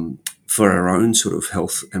sort of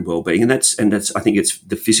health and well-being. And that's I think it's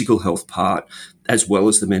the physical health part as well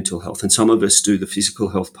as the mental health. And some of us do the physical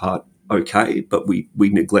health part okay, but we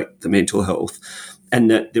neglect the mental health. And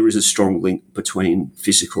that there is a strong link between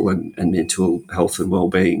physical and mental health and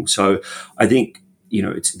well-being. So I think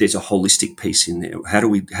there's a holistic piece in there. How do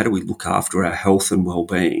we look after our health and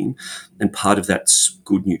well-being? And part of that's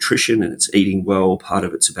good nutrition and it's eating well. Part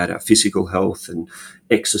of it's about our physical health and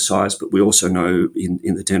exercise. But we also know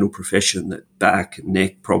in the dental profession that back and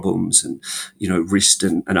neck problems and wrist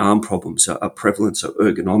and arm problems are prevalent. So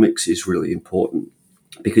ergonomics is really important,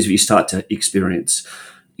 because if you start to experience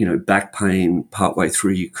back pain partway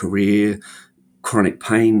through your career, chronic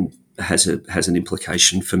pain has an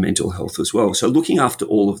implication for mental health as well. So looking after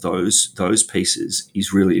all of those pieces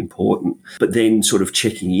is really important. But then sort of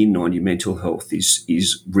checking in on your mental health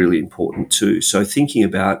is really important too. So thinking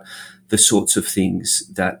about the sorts of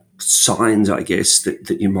things that signs, I guess,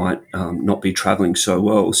 that you might not be traveling so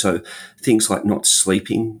well. So things like not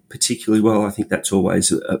sleeping particularly well, I think that's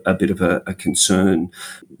always a bit of a concern.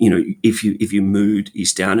 If your mood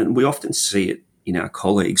is down, and we often see it in our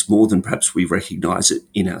colleagues more than perhaps we recognise it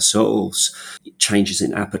in ourselves, changes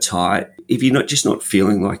in appetite. If you're not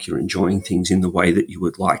feeling like you're enjoying things in the way that you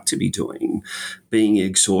would like to be doing, being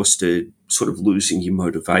exhausted, sort of losing your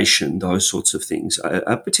motivation, those sorts of things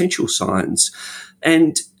are potential signs.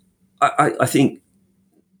 And I think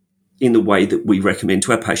in the way that we recommend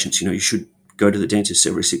to our patients, you should go to the dentist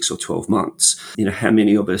every 6 or 12 months. How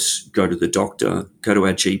many of us go to the doctor, go to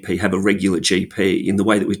our GP, have a regular GP? In the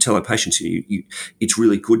way that we tell our patients, it's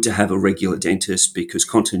really good to have a regular dentist because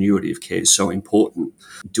continuity of care is so important.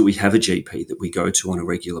 Do we have a GP that we go to on a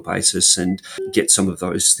regular basis and get some of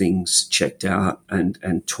those things checked out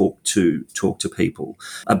and talk to people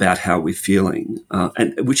about how we're feeling,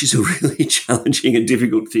 and which is a really challenging and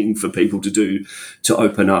difficult thing for people to do, to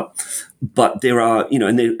open up. But there are,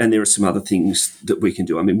 and there are some other things that we can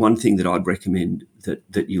do. I mean, one thing that I'd recommend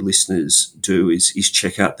that your listeners do is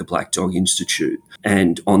check out the Black Dog Institute.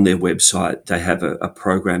 And on their website, they have a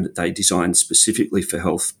program that they designed specifically for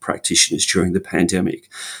health practitioners during the pandemic.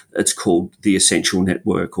 It's called the Essential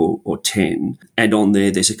Network or 10. And on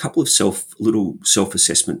there's a couple of little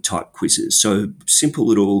self-assessment type quizzes. So simple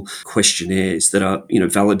little questionnaires that are,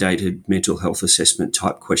 validated mental health assessment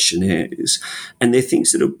type questionnaires. And they're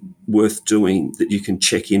things that are worth doing, that you can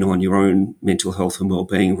check in on your own mental health and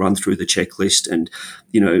well-being, run through the checklist, and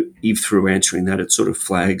if through answering that it sort of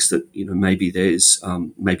flags that maybe there's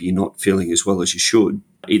maybe you're not feeling as well as you should,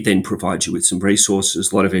 it then provides you with some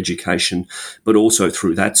resources, a lot of education, but also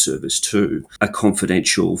through that service too, a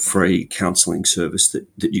confidential free counselling service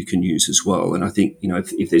that you can use as well. And I think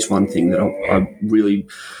if there's one thing that I really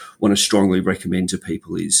want to strongly recommend to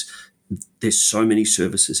people is there's so many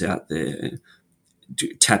services out there.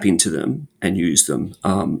 Tap into them and use them.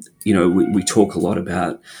 We talk a lot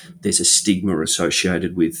about there's a stigma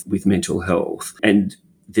associated with mental health, and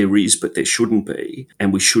there is, but there shouldn't be.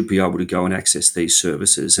 And we should be able to go and access these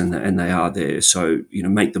services, and they are there. So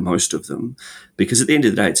make the most of them, because at the end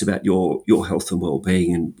of the day, it's about your health and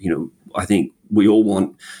well-being. And I think we all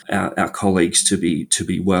want our colleagues to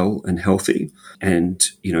be well and healthy, and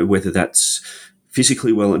whether that's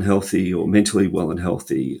physically well and healthy or mentally well and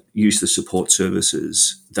healthy, use the support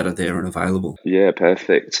services that are there and available. Yeah,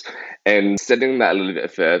 perfect. And setting that a little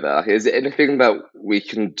bit further, is there anything that we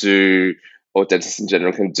can do, or dentists in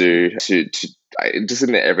general can do, to just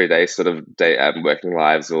in their everyday sort of day working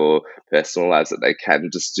lives or personal lives, that they can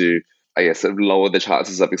just do, I guess, sort of lower the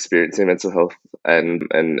chances of experiencing mental health and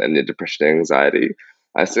depression and anxiety?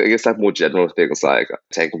 I guess like more general things like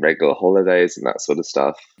taking regular holidays and that sort of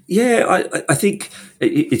stuff. Yeah, I think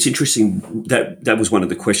it's interesting that was one of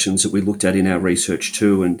the questions that we looked at in our research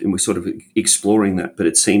too, and we're sort of exploring that. But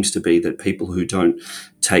it seems to be that people who don't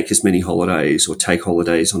take as many holidays or take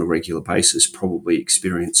holidays on a regular basis probably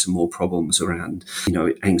experience some more problems around,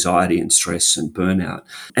 anxiety and stress and burnout.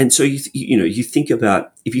 And so, you think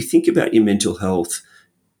about, if you think about your mental health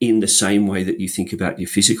in the same way that you think about your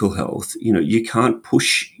physical health, you can't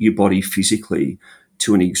push your body physically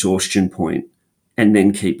to an exhaustion point and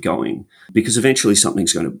then keep going, because eventually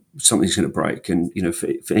something's going to break. And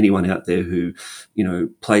for anyone out there who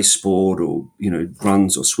plays sport or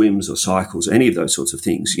runs or swims or cycles, any of those sorts of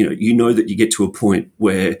things, that you get to a point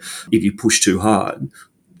where if you push too hard,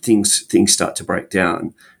 things start to break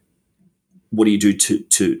down. What do you do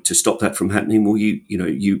to stop that from happening? Well,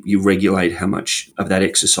 you regulate how much of that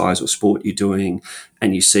exercise or sport you're doing,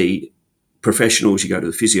 and you see professionals, you go to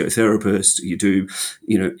the physiotherapist, you do,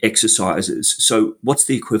 exercises. So what's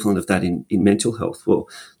the equivalent of that in mental health? Well,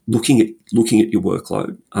 looking at your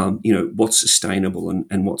workload, what's sustainable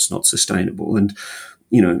and what's not sustainable. And,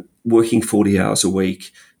 working 40 hours a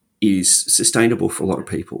week is sustainable for a lot of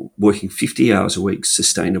people. Working 50 hours a week is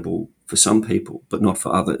sustainable for some people, but not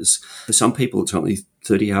for others. For some people, it's only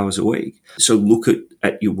 30 hours a week. So look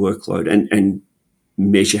at your workload and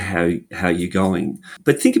measure how you're going.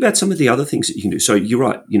 But think about some of the other things that you can do. So you're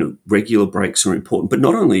right, regular breaks are important, but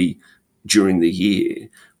not only during the year.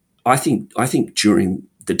 I think during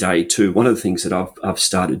the day too. One of the things that I've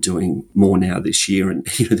started doing more now this year, and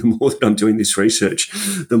the more that I'm doing this research,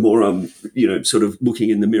 the more I'm sort of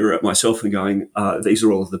looking in the mirror at myself and going, these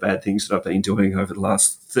are all of the bad things that I've been doing over the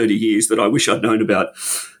last 30 years that I wish I'd known about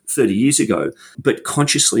 30 years ago. But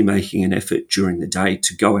consciously making an effort during the day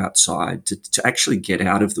to go outside, to actually get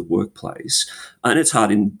out of the workplace. And it's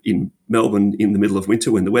hard in Melbourne in the middle of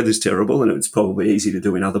winter when the weather's terrible, and it's probably easy to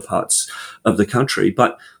do in other parts of the country.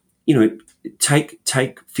 But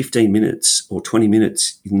take 15 minutes or 20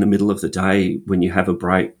 minutes in the middle of the day when you have a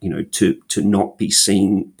break, to not be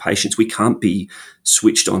seeing patients. We can't be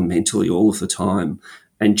switched on mentally all of the time,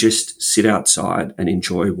 and just sit outside and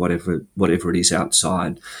enjoy whatever it is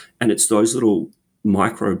outside. And it's those little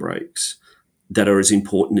micro breaks that are as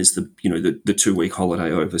important as the 2-week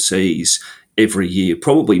holiday overseas every year,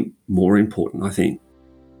 probably more important, I think.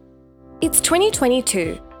 It's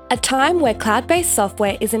 2022. A time where cloud-based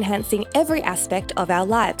software is enhancing every aspect of our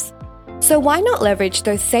lives. So why not leverage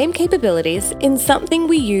those same capabilities in something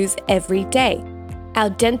we use every day? Our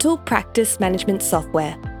dental practice management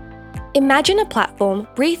software. Imagine a platform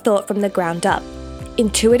rethought from the ground up,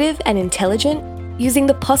 intuitive and intelligent, using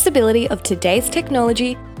the possibility of today's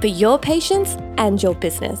technology for your patients and your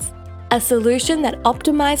business. A solution that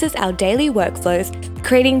optimizes our daily workflows,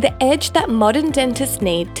 creating the edge that modern dentists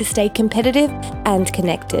need to stay competitive and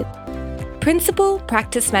connected. Principal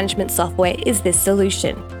Practice Management Software is this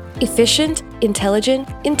solution. Efficient, intelligent,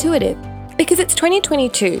 intuitive. Because it's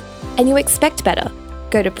 2022 and you expect better.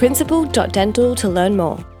 Go to principal.dental to learn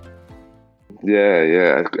more.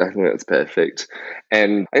 Yeah, I think that's perfect.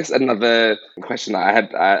 And I guess another question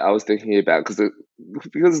I was thinking about, because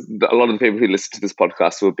a lot of the people who listen to this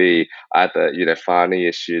podcast will be either final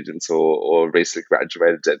year students or recently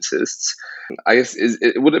graduated dentists. I guess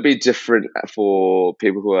would it be different for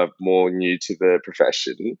people who are more new to the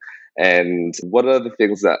profession? And what are the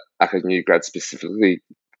things that like a new grad specifically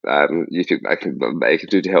you think they can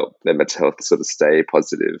do to help their mental health sort of stay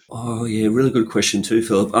positive? Oh yeah, really good question too,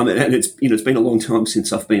 Philip. And it's it's been a long time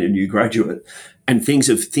since I've been a new graduate, and things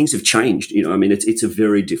have changed. It's a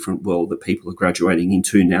very different world that people are graduating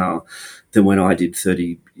into now than when I did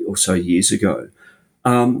 30 or so years ago.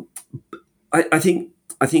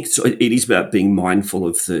 I think it is about being mindful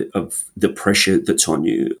of the pressure that's on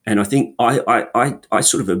you. And I think I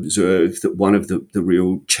sort of observe that one of the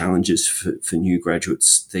real challenges for new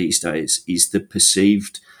graduates these days is the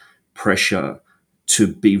perceived pressure to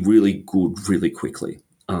be really good really quickly.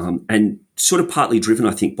 And sort of partly driven,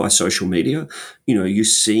 I think, by social media. You're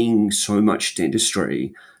seeing so much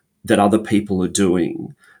dentistry that other people are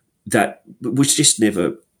doing that was just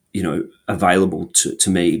never available to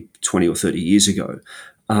me 20 or 30 years ago.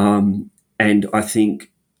 And I think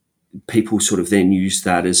people sort of then use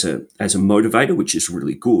that as a motivator, which is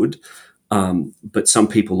really good. But some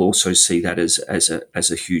people also see that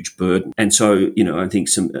as a huge burden. And so, I think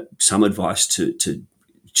some advice to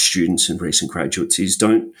students and recent graduates is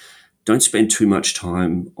don't spend too much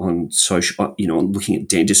time on social, on looking at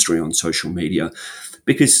dentistry on social media,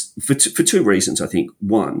 because for two reasons, I think.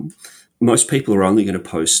 One, most people are only going to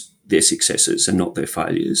post their successes and not their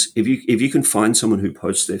failures. If you can find someone who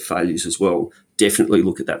posts their failures as well, definitely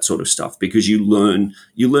look at that sort of stuff, because you learn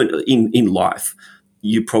in life.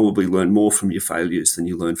 You probably learn more from your failures than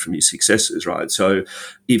you learn from your successes, right? So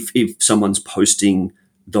if someone's posting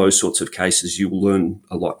those sorts of cases, you will learn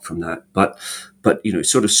a lot from that. But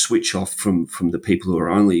sort of switch off from the people who are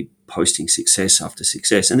only posting success after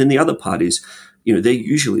success. And then the other part is, they're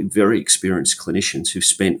usually very experienced clinicians who've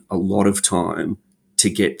spent a lot of time to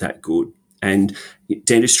get that good. And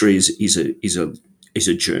dentistry is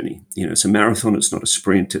a journey. It's a marathon. It's not a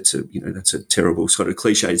sprint. It's that's a terrible sort of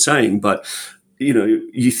cliched saying, but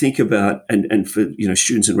you think about, and for,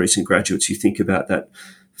 students and recent graduates, you think about that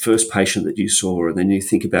first patient that you saw, and then you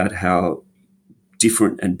think about how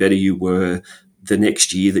different and better you were the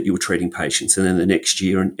next year that you were treating patients, and then the next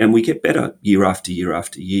year, and we get better year after year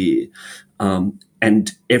after year.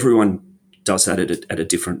 And everyone does that at a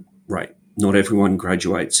different rate. Not everyone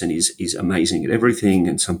graduates and is amazing at everything,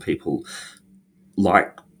 and some people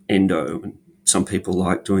like endo, and some people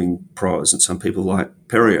like doing pros, and some people like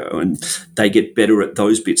perio, and they get better at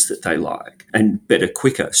those bits that they like and better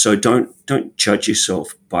quicker. So don't judge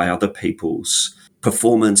yourself by other people's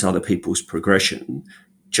performance, other people's progression.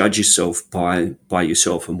 Judge yourself by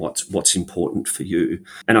yourself and what's important for you.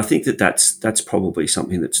 And I think that's probably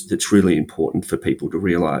something that's really important for people to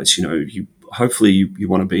realize. Hopefully you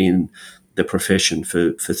want to be in the profession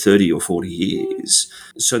for 30 or 40 years.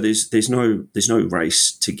 So there's no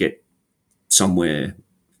race to get somewhere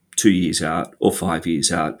 2 years out or 5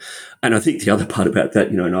 years out. And I think the other part about that,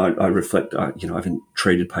 and I reflect, I haven't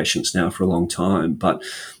treated patients now for a long time, but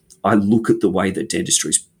I look at the way that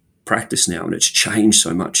dentistry's practiced now, and it's changed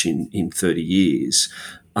so much in 30 years,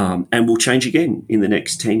 and will change again in the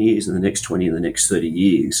next 10 years, and the next 20, and the next 30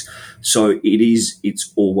 years. So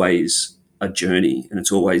it's always a journey, and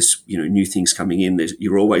it's always, new things coming in.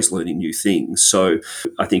 You're always learning new things. So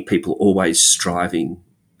I think people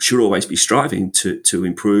should always be striving to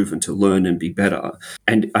improve and to learn and be better.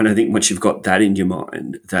 And I think once you've got that in your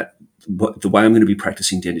mind, that the way I'm going to be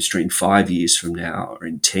practicing dentistry in 5 years from now or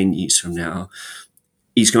in 10 years from now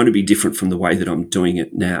is going to be different from the way that I'm doing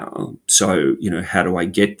it now. So, how do I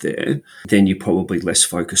get there? Then you're probably less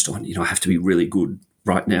focused on, I have to be really good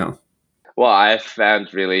right now. What I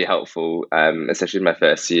found really helpful, especially in my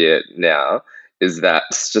first year now, is that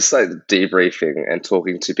just like debriefing and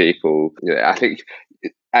talking to people. I think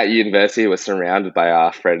at university we're surrounded by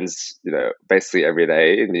our friends, basically every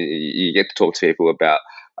day, and you get to talk to people about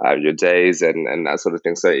your days and that sort of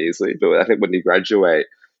thing so easily. But I think when you graduate,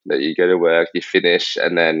 you go to work, you finish,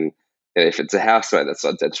 and then if it's a housemate that's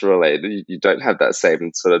not dental related, you don't have that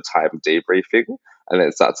same sort of time debriefing, and then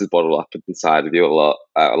it starts to bottle up inside of you a lot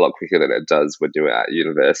quicker than it does when you're at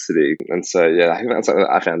university. And so, I think that's something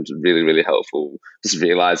that I found really, really helpful, just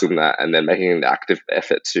realizing that and then making an active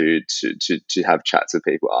effort to have chats with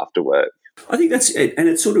people after work. I think that's it, and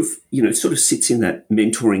it sort of sits in that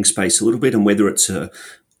mentoring space a little bit, and whether it's a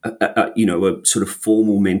sort of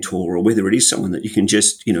formal mentor, or whether it is someone that you can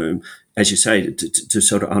just, as you say, to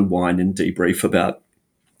sort of unwind and debrief about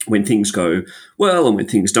when things go well and when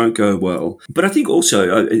things don't go well. But I think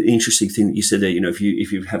also an interesting thing that you said there, if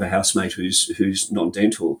you have a housemate who's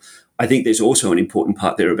non-dental, I think there's also an important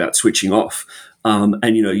part there about switching off.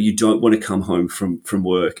 And you don't want to come home from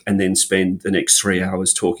work and then spend the next 3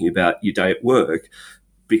 hours talking about your day at work,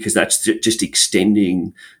 because that's just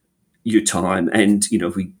extending your time. And,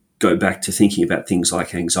 if we go back to thinking about things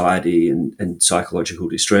like anxiety and psychological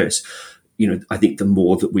distress, I think the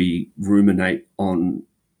more that we ruminate on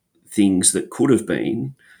things that could have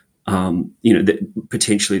been, that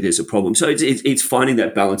potentially there's a problem. So it's finding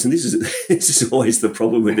that balance. And this is always the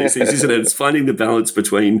problem with this, isn't it? It's finding the balance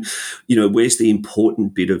between, where's the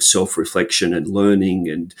important bit of self-reflection and learning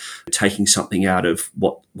and taking something out of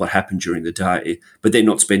what happened during the day, but then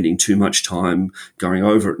not spending too much time going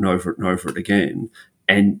over it and over it and over it again,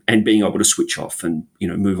 and being able to switch off and,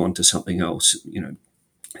 move on to something else,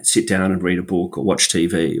 sit down and read a book or watch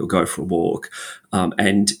TV or go for a walk.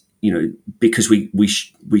 Because we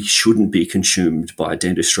shouldn't be consumed by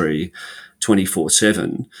dentistry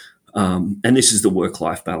 24/7. And this is the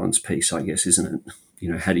work-life balance piece, I guess, isn't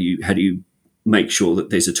it? How do you make sure that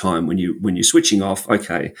there's a time when you're switching off?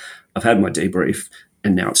 Okay, I've had my debrief,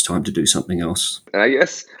 and now it's time to do something else. And I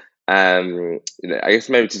guess,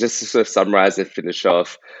 maybe to just sort of summarize and finish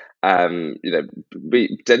off,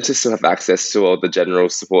 we dentists still have access to all the general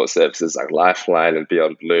support services like Lifeline and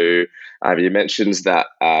Beyond Blue. You mentioned that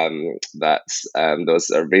there was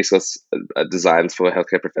a resource designed for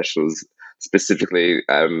healthcare professionals specifically,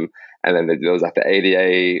 and then there was like the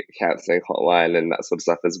ADA counselling hotline and that sort of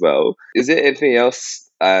stuff as well. Is there anything else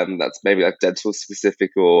that's maybe like dental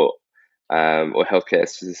specific or or healthcare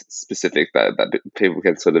specific that people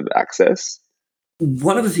can sort of access?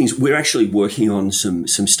 One of the things, we're actually working on some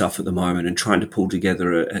stuff at the moment and trying to pull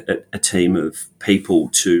together a team of people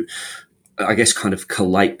to, I guess, kind of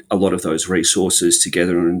collate a lot of those resources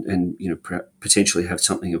together and potentially have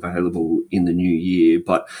something available in the new year.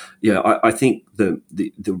 But yeah, I think the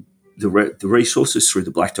resources through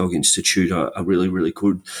the Black Dog Institute are really, really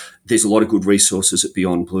good. There's a lot of good resources at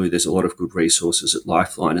Beyond Blue. There's a lot of good resources at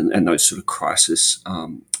Lifeline and those sort of crisis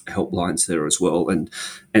helplines there as well. And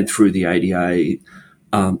through the ADA,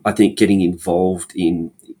 I think getting involved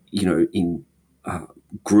in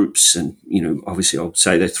groups and, obviously I'll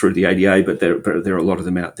say that through the ADA, but there are a lot of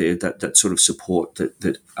them out there that sort of support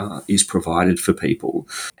that is provided for people.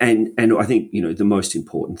 And I think, the most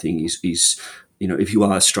important thing is if you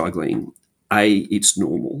are struggling, A, it's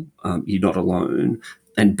normal, you're not alone,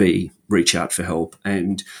 and B, reach out for help.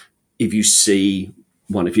 And if you see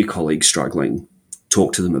one of your colleagues struggling,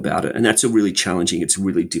 talk to them about it. And that's it's a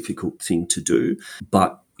really difficult thing to do.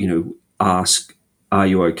 But, ask, are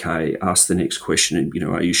you okay? Ask the next question and,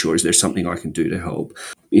 are you sure? Is there something I can do to help?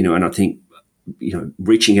 And I think,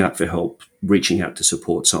 reaching out for help, reaching out to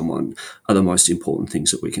support someone are the most important things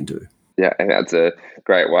that we can do. Yeah, I think that's a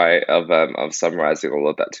great way of summarising all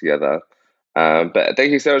of that together. But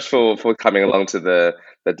thank you so much for coming along to the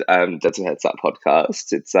Dental Head Start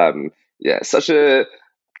podcast. It's such a,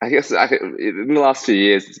 I guess in the last few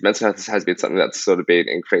years, mental health has been something that's sort of been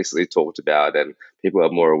increasingly talked about, and people are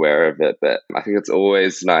more aware of it. But I think it's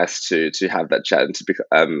always nice to have that chat and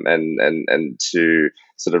to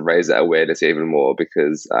sort of raise that awareness even more,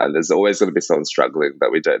 because there's always going to be someone struggling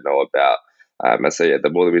that we don't know about. And so,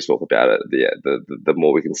 the more that we talk about it, the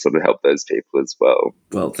more we can sort of help those people as well.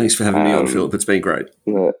 Well, thanks for having me on, Philip. It's been great.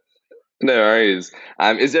 No worries.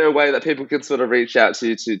 Is there a way that people can sort of reach out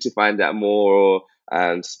to find out more, or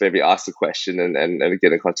just maybe ask a question and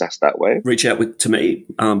get in contact that way? Reach out to me.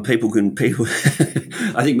 People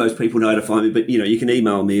I think most people know how to find me, but you can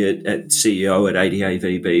email me at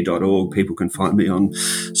ceo@adavb.org. People can find me on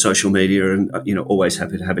social media, and always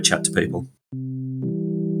happy to have a chat to people.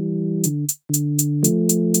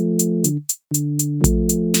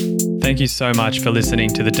 Thank you so much for listening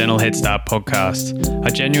to the Dental Head Start podcast. I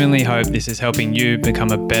genuinely hope this is helping you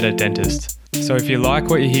become a better dentist. So if you like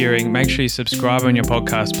what you're hearing, make sure you subscribe on your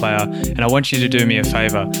podcast player, and I want you to do me a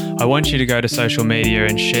favour. I want you to go to social media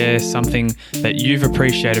and share something that you've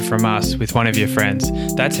appreciated from us with one of your friends.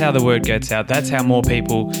 That's how the word gets out. That's how more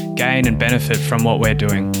people gain and benefit from what we're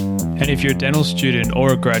doing. And if you're a dental student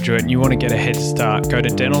or a graduate and you want to get a head start, go to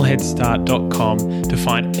dentalheadstart.com to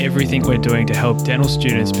find everything we're doing to help dental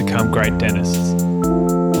students become great dentists.